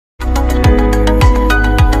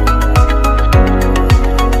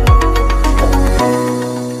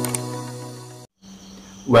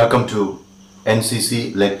Welcome to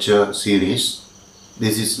NCC lecture series.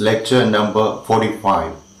 This is lecture number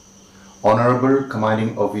 45. Honorable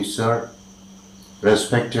Commanding Officer,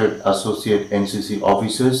 respected Associate NCC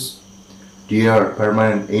officers, dear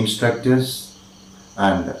permanent instructors,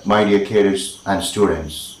 and my dear cadets and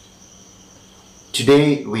students.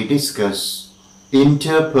 Today we discuss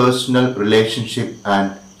interpersonal relationship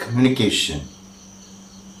and communication.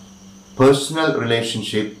 Personal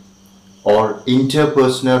relationship or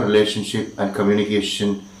interpersonal relationship and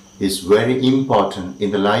communication is very important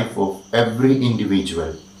in the life of every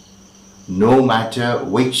individual. No matter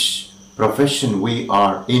which profession we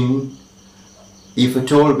are in, if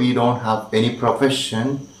at all we don't have any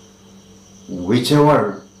profession,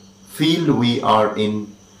 whichever field we are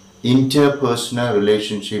in, interpersonal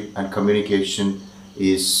relationship and communication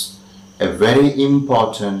is a very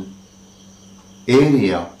important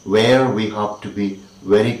area where we have to be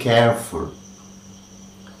very careful.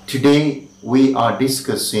 Today we are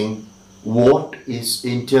discussing what is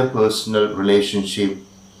interpersonal relationship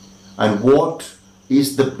and what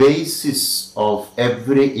is the basis of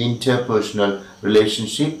every interpersonal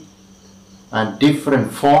relationship and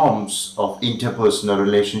different forms of interpersonal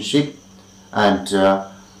relationship and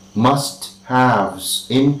must-haves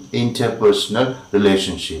in interpersonal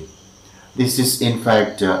relationship. This is in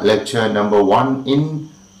fact lecture number 1 in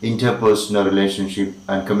interpersonal relationship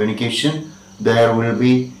and communication. There will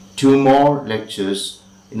be 2 more lectures.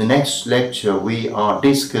 In the next lecture we are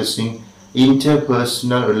discussing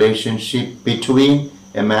interpersonal relationship between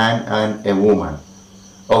a man and a woman.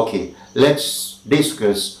 Okay, let's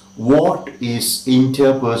discuss what is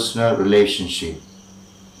interpersonal relationship.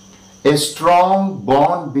 A strong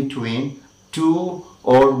bond between 2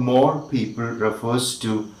 or more people refers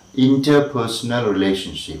to interpersonal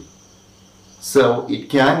relationship. So it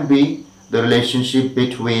can be the relationship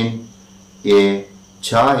between a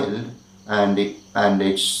child and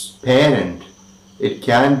its parent. It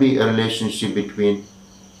can be a relationship between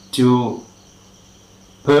 2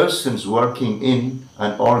 persons working in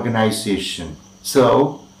an organization.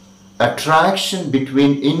 So attraction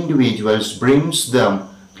between individuals brings them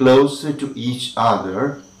closer to each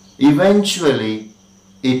other. Eventually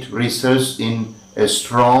it results in a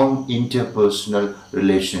strong interpersonal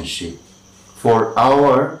relationship. For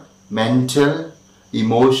our mental,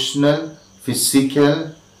 emotional,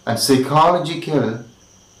 physical and psychological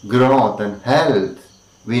growth and health,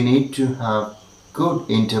 we need to have good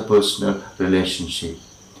interpersonal relationship.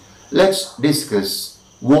 Let's discuss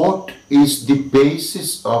what is the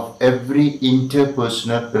basis of every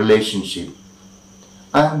interpersonal relationship.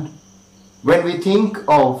 And when we think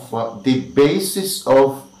of the basis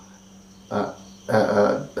of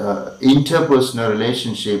interpersonal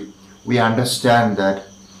relationship, we understand that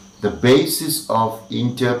the basis of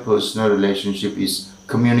interpersonal relationship is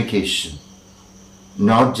communication.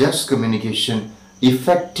 Not just communication,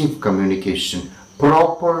 effective communication,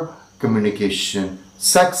 proper communication,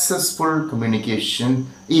 successful communication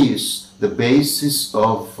is the basis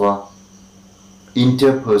of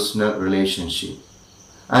interpersonal relationship.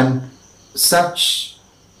 And such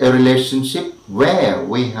a relationship where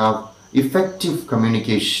we have effective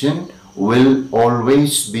communication will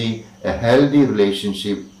always be a healthy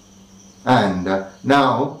relationship. And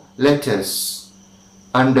now let us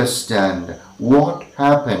understand what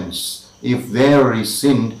happens if there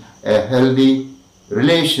isn't a healthy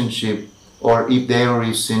relationship or if there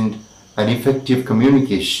isn't an effective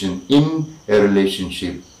communication in a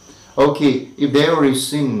relationship. Okay, if there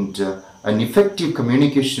isn't an effective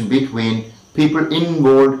communication between people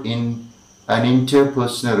involved in an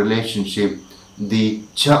interpersonal relationship, the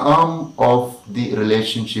charm of the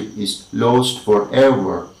relationship is lost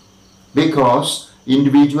forever, because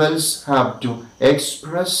individuals have to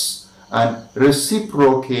express and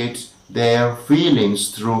reciprocate their feelings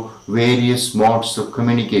through various modes of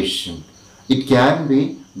communication. It can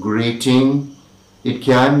be greeting, it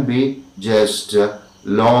can be just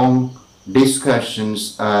long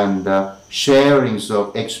discussions and sharings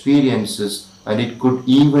of experiences, and it could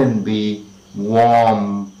even be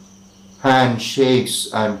warm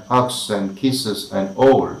handshakes and hugs and kisses and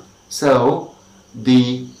all. So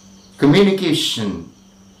the communication,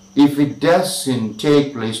 if it doesn't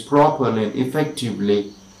take place properly and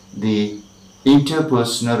effectively, the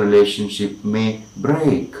interpersonal relationship may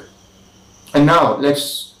break. And now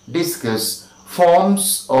let's discuss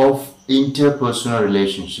forms of interpersonal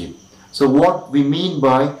relationship. So what we mean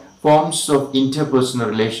by forms of interpersonal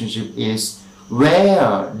relationship is,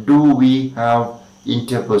 where do we have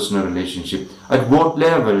interpersonal relationship, at what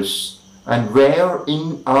levels, and where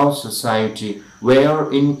in our society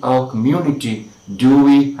where in our community do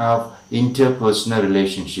we have interpersonal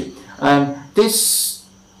relationship. And this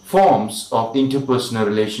forms of interpersonal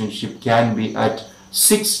relationship can be at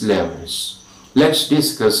 6 levels. Let's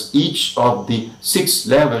discuss each of the 6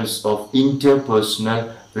 levels of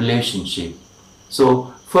interpersonal relationship.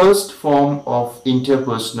 So first form of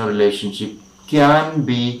interpersonal relationship can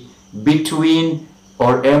be between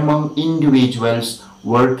or among individuals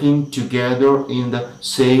working together in the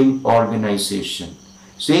same organization.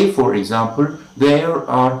 Say for example, there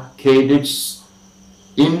are cadets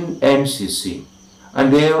in NCC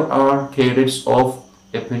and there are cadets of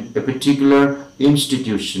a particular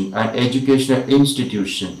institution, an educational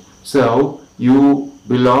institution. So you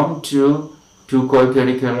belong to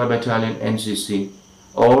co-curricular battalion NCC,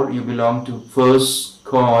 or you belong to 1st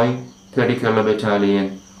Koi curricular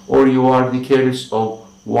battalion, or you are the cadets of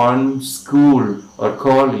one school or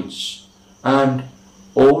college, and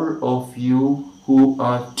all of you who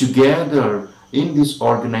are together in this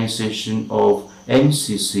organization of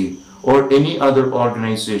NCC or any other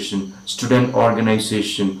organization, student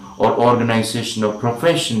organization or organization of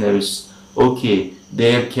professionals, okay,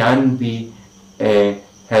 there can be a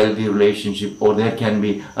healthy relationship or there can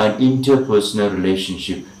be an interpersonal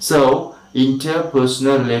relationship. So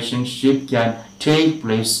interpersonal relationship can take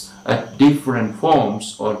place at different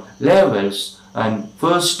forms or levels, and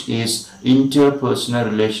first is interpersonal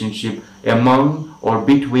relationship among or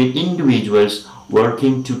between individuals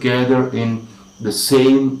working together in the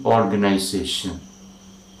same organization.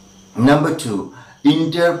 Number 2,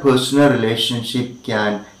 interpersonal relationship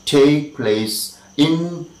can take place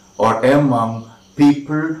in or among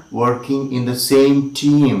people working in the same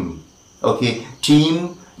team. Okay,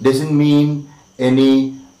 team doesn't mean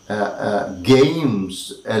any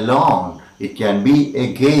games alone. It can be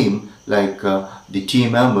a game like the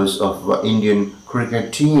team members of Indian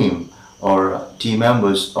cricket team, or team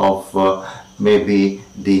members of maybe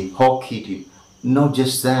the hockey team. Not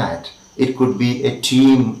just that, it could be a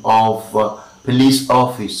team of police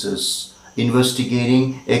officers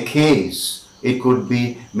investigating a case. It could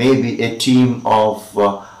be maybe a team of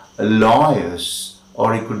lawyers,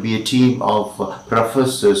 or it could be a team of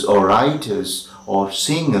professors or writers or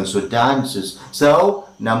singers or dancers. So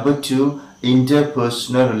number 2,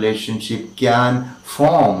 interpersonal relationship can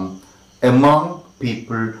form among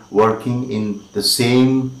people working in the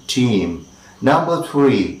same team. Number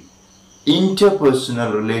 3,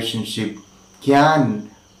 interpersonal relationship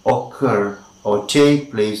can occur or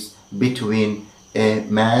take place between a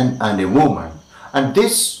man and a woman. And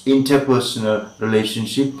this interpersonal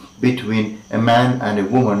relationship between a man and a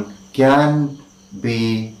woman can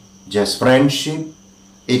be just friendship,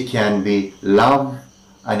 it can be love,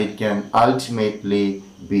 and it can ultimately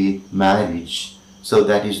be marriage. So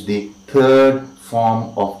that is the 3rd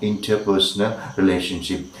form of interpersonal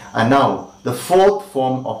relationship. And now the 4th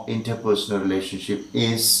form of interpersonal relationship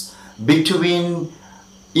is between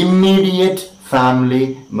immediate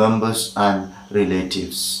family members and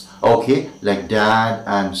relatives. Okay, like dad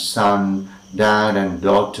and son, dad and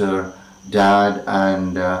daughter, dad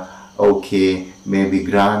and okay, maybe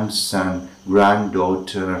grandson,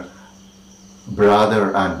 granddaughter,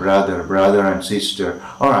 brother and brother, brother and sister.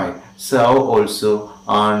 Alright, so also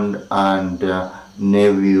aunt and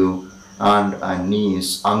nephew, aunt and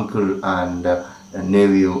niece, uncle and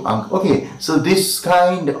nephew, uncle. Okay, so this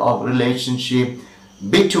kind of relationship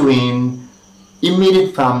between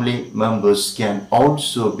immediate family members can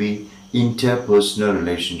also be interpersonal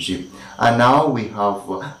relationship. And now we have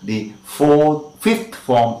the 5th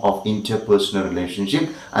form of interpersonal relationship,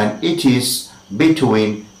 and it is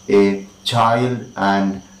between a child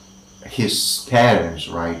and his parents,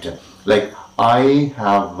 right? Like I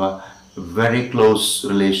have a very close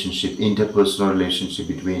relationship, interpersonal relationship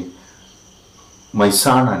between my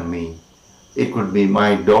son and me. It could be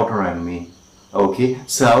my daughter and me. Okay,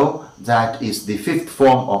 so that is the 5th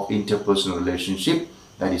form of interpersonal relationship,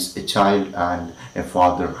 that is a child and a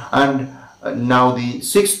father. And now the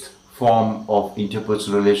 6th form of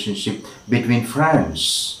interpersonal relationship between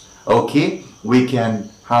friends. Okay, we can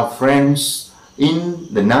have friends in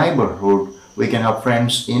the neighborhood, we can have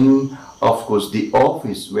friends in, of course, the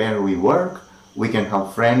office where we work, we can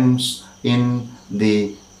have friends in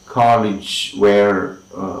the college where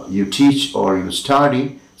you teach or you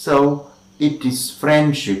study. So it is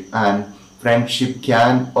friendship, and friendship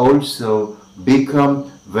can also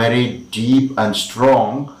become very deep and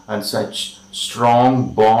strong, and such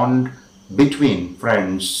strong bond between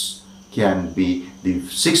friends can be the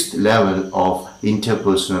 6th level of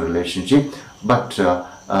interpersonal relationship. But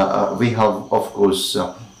we have, of course,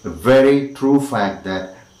 a very true fact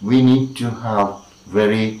that we need to have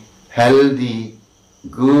very healthy,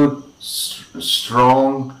 good,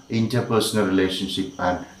 strong interpersonal relationship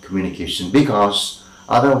and communication, because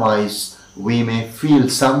otherwise we may feel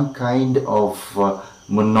some kind of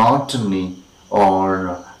monotony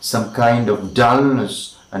or some kind of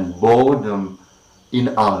dullness and boredom in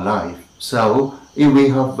our life. So if we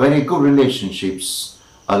have very good relationships,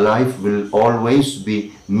 our life will always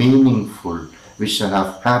be meaningful. We shall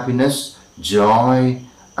have happiness, joy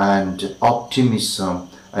and optimism,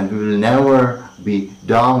 and we will never be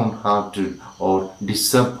downhearted or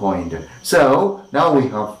disappointed. So now we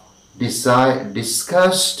have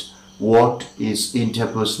discussed what is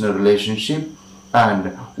interpersonal relationship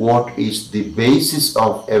and what is the basis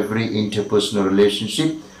of every interpersonal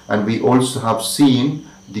relationship, and we also have seen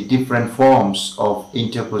the different forms of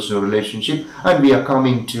interpersonal relationship, and we are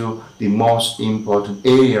coming to the most important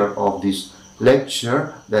area of this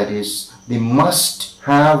lecture, that is the must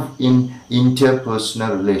have in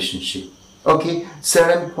interpersonal relationship. Okay,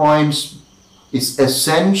 7 points is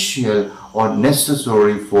essential or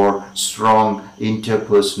necessary for strong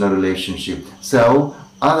interpersonal relationship. So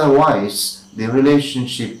otherwise the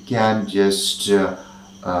relationship can just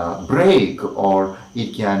break, or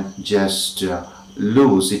it can just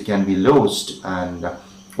lose, it can be lost. And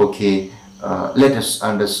okay, let us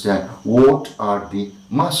understand what are the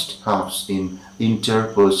must-haves in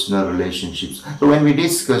interpersonal relationships. So when we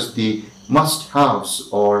discuss the must-haves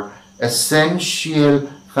or essential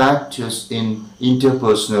factors in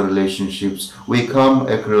interpersonal relationships, we come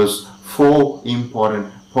across 4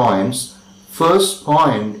 important points. First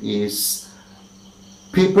point is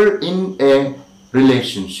people in a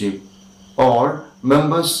relationship or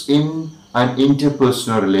members in an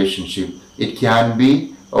interpersonal relationship. It can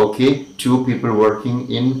be, okay, 2 people working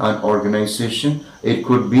in an organization. It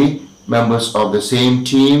could be members of the same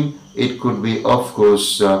team. It could be, of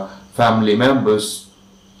course, family members,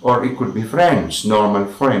 or it could be friends, normal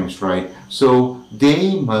friends, right? So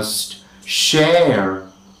they must share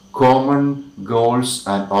common goals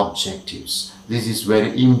and objectives. This is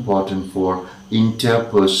very important for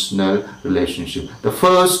interpersonal relationship. The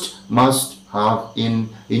first must have in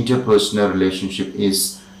interpersonal relationship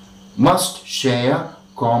is must share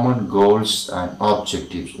common goals and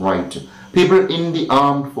objectives, right? People in the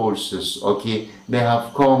armed forces, okay, they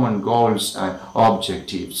have common goals and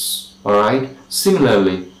objectives, all right?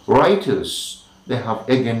 Similarly, writers, they have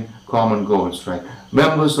again common goals, right?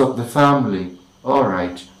 Members of the family, all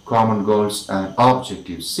right, common goals and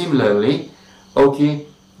objectives. Similarly, okay,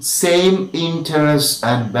 same interests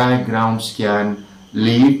and backgrounds can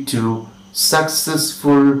lead to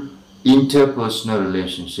successful interpersonal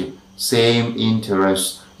relationship. Same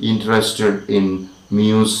interests, interested in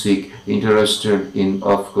music, interested in,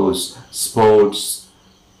 of course, sports,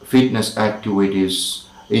 fitness activities,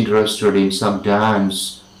 interested in some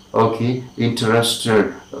dance, okay,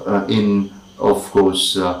 interested in, of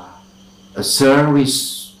course, a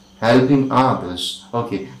service, helping others.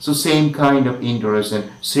 Okay, so same kind of interest and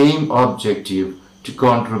same objective to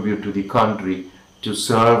contribute to the country, to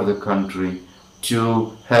serve the country,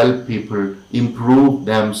 to help people improve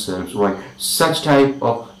themselves, right? Such type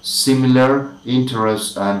of similar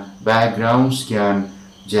interests and backgrounds can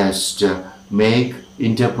just make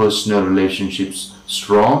interpersonal relationships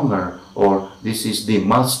stronger, or this is the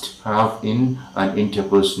must have in an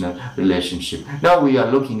interpersonal relationship. Now we are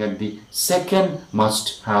looking at the second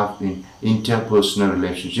must have in interpersonal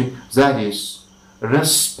relationship, that is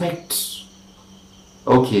respect.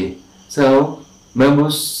 Okay, so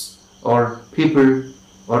members or people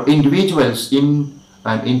or individuals in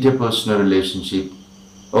an interpersonal relationship,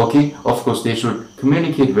 okay, of course they should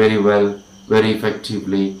communicate very well, very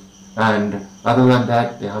effectively, and other than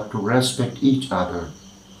that they have to respect each other.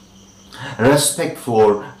 Respect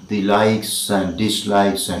for the likes and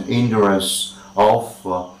dislikes and interests of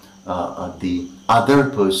the other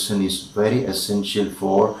person is very essential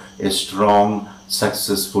for a strong,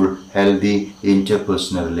 successful, healthy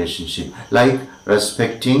interpersonal relationship. Like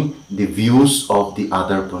respecting the views of the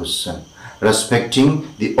other person,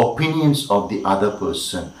 respecting the opinions of the other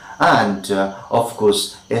person, and of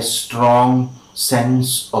course a strong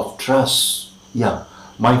sense of trust. Yeah,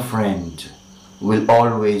 my friend will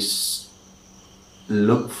always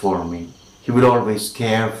look for me, he will always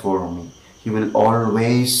care for me, he will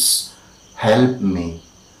always help me,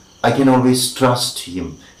 I can always trust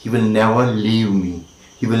him, he will never leave me,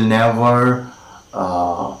 he will never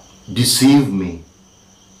deceive me.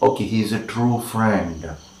 Okay, he is a true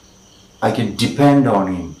friend, I can depend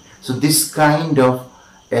on him. So this kind of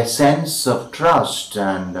a sense of trust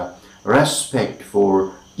and respect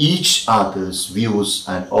for each other's views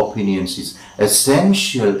and opinions is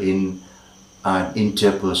essential in an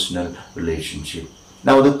interpersonal relationship.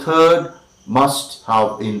 Now, the third must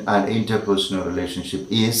have in an interpersonal relationship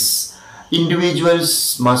is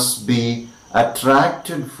individuals must be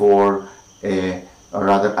attracted for a, or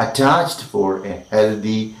rather attached for a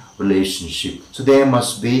healthy relationship. So there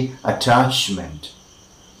must be attachment,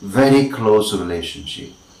 very close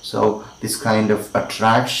relationship. So this kind of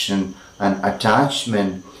attraction and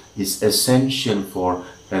attachment is essential for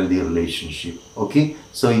healthy relationship. Okay,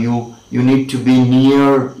 so you need to be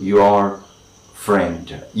near your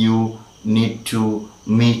friend, you need to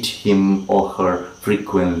meet him or her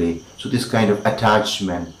frequently. So this kind of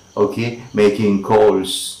attachment, okay, making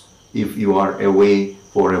calls if you are away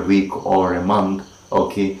for a week or a month,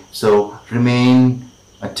 okay, so remain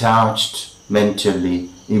attached mentally,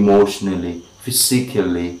 emotionally,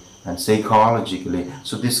 physically and psychologically.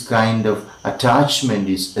 So this kind of attachment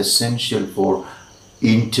is essential for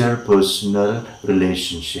interpersonal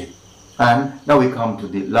relationship. And now we come to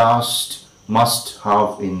the last must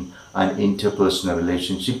have in an interpersonal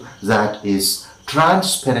relationship, that is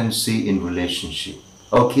transparency in relationship.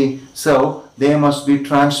 Okay, so there must be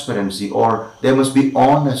transparency or there must be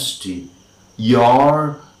honesty.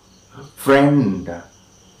 Your friend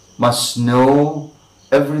must know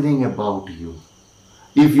everything about you.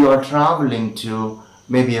 If you are traveling to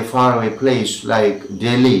maybe a faraway place like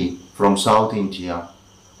Delhi from South India,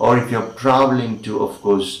 or if you're traveling to, of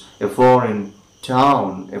course, a foreign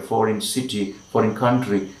town, a foreign city, foreign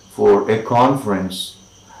country for a conference,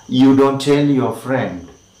 you don't tell your friend.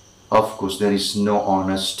 Of course, there is no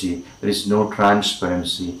honesty, there is no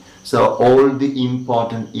transparency. So all the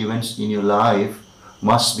important events in your life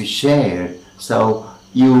must be shared. So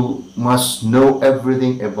you must know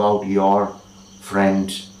everything about your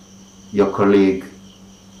friend, your colleague,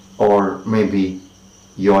 or maybe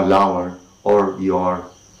your lover, or your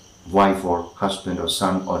wife or husband or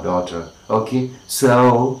son or daughter. Okay,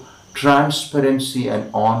 so transparency and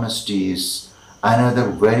honesty is another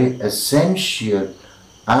very essential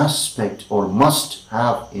aspect or must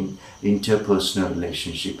have in interpersonal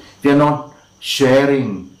relationship. If you're not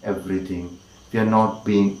sharing everything, if you're not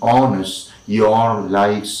being honest, your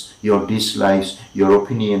likes, your dislikes, your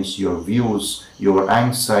opinions, your views, your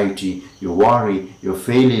anxiety, your worry, your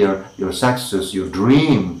failure, your success, your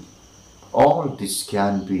dream, all this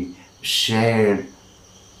can be shared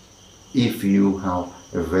if you have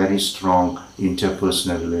a very strong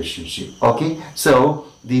interpersonal relationship. Okay, so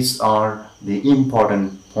these are the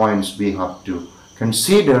important points we have to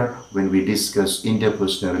consider when we discuss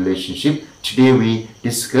interpersonal relationship. Today we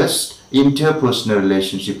discussed interpersonal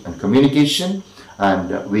relationship and communication,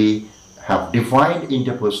 and we have defined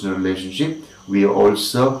interpersonal relationship. We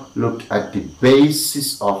also looked at the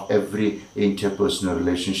basis of every interpersonal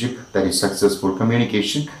relationship, that is successful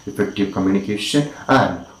communication, effective communication,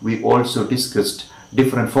 and we also discussed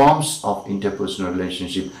different forms of interpersonal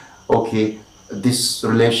relationship. Okay, this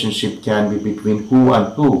relationship can be between who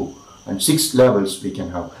and who, and 6 levels we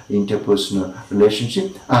can have interpersonal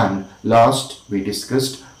relationship. And last we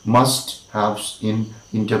discussed must haves in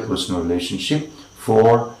interpersonal relationship,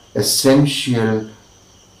 for essential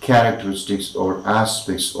characteristics or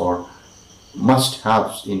aspects or must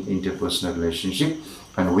haves in interpersonal relationship.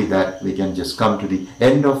 And with that we can just come to the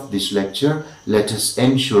end of this lecture. Let us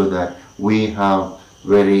ensure that we have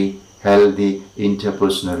very healthy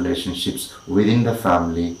interpersonal relationships within the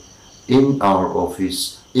family, in our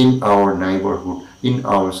office, in our neighborhood, in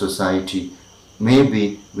our society.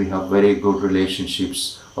 Maybe we have very good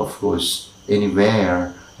relationships, of course,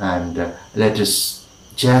 anywhere, and let us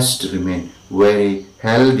just remain very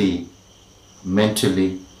healthy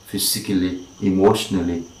mentally, physically,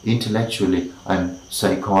 emotionally, intellectually, and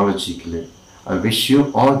psychologically. I wish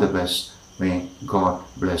you all the best. May God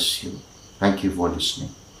bless you. Thank you for listening.